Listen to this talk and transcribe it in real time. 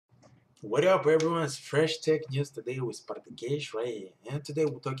What up, everyone? It's Fresh Tech News today with Partikesh, right? And today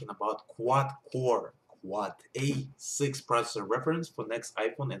we're talking about quad-core, Quad A6 processor reference for next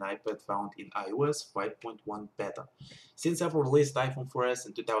iPhone and iPad found in iOS 5.1 beta. Since Apple released iPhone 4S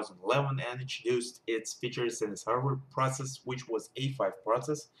in 2011 and introduced its features in its hardware process, which was A5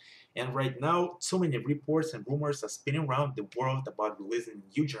 process, and right now, so many reports and rumors are spinning around the world about releasing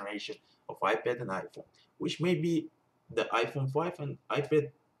a new generation of iPad and iPhone, which may be the iPhone 5 and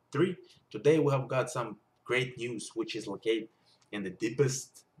iPad 3. Today we have got some great news which is located in the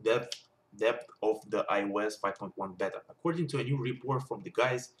deepest depth of the iOS 5.1 beta. According to a new report from the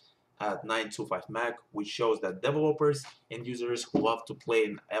guys at 925Mac, which shows that developers and users who love to play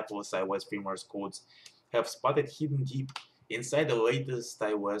in Apple's iOS firmwares codes have spotted hidden deep inside the latest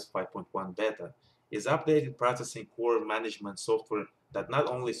iOS 5.1 beta is updated processing core management software that not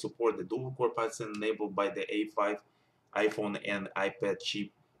only support the dual core processing enabled by the A5 iPhone and iPad chip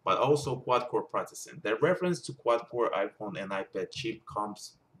but also quad-core processing. The reference to quad-core iPhone and iPad chip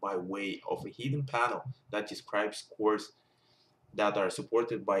comes by way of a hidden panel that describes cores that are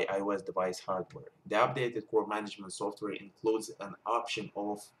supported by iOS device hardware. The updated core management software includes an option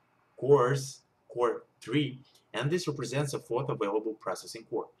of Core 3, and this represents a fourth available processing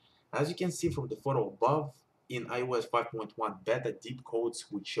core. As you can see from the photo above, in iOS 5.1 beta deep codes,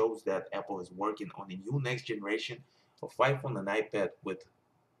 which shows that Apple is working on a new next generation of iPhone and iPad with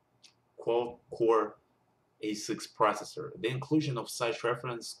quad-core A6 processor. The inclusion of such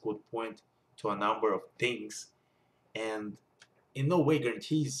reference could point to a number of things and in no way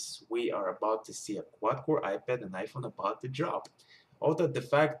guarantees we are about to see a quad-core iPad and iPhone about to drop. Although the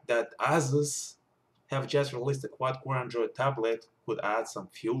fact that Asus have just released a quad-core Android tablet could add some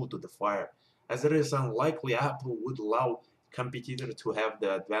fuel to the fire, as it is unlikely Apple would allow competitor to have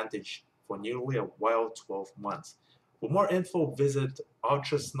the advantage for nearly a while 12 months. For more info, visit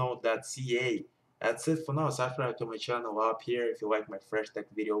ultrasnow.ca. That's it for now. Subscribe to my channel up here if you like my fresh tech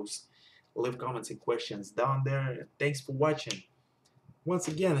videos. Leave comments and questions down there. Thanks for watching. Once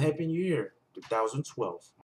again, Happy New Year 2012.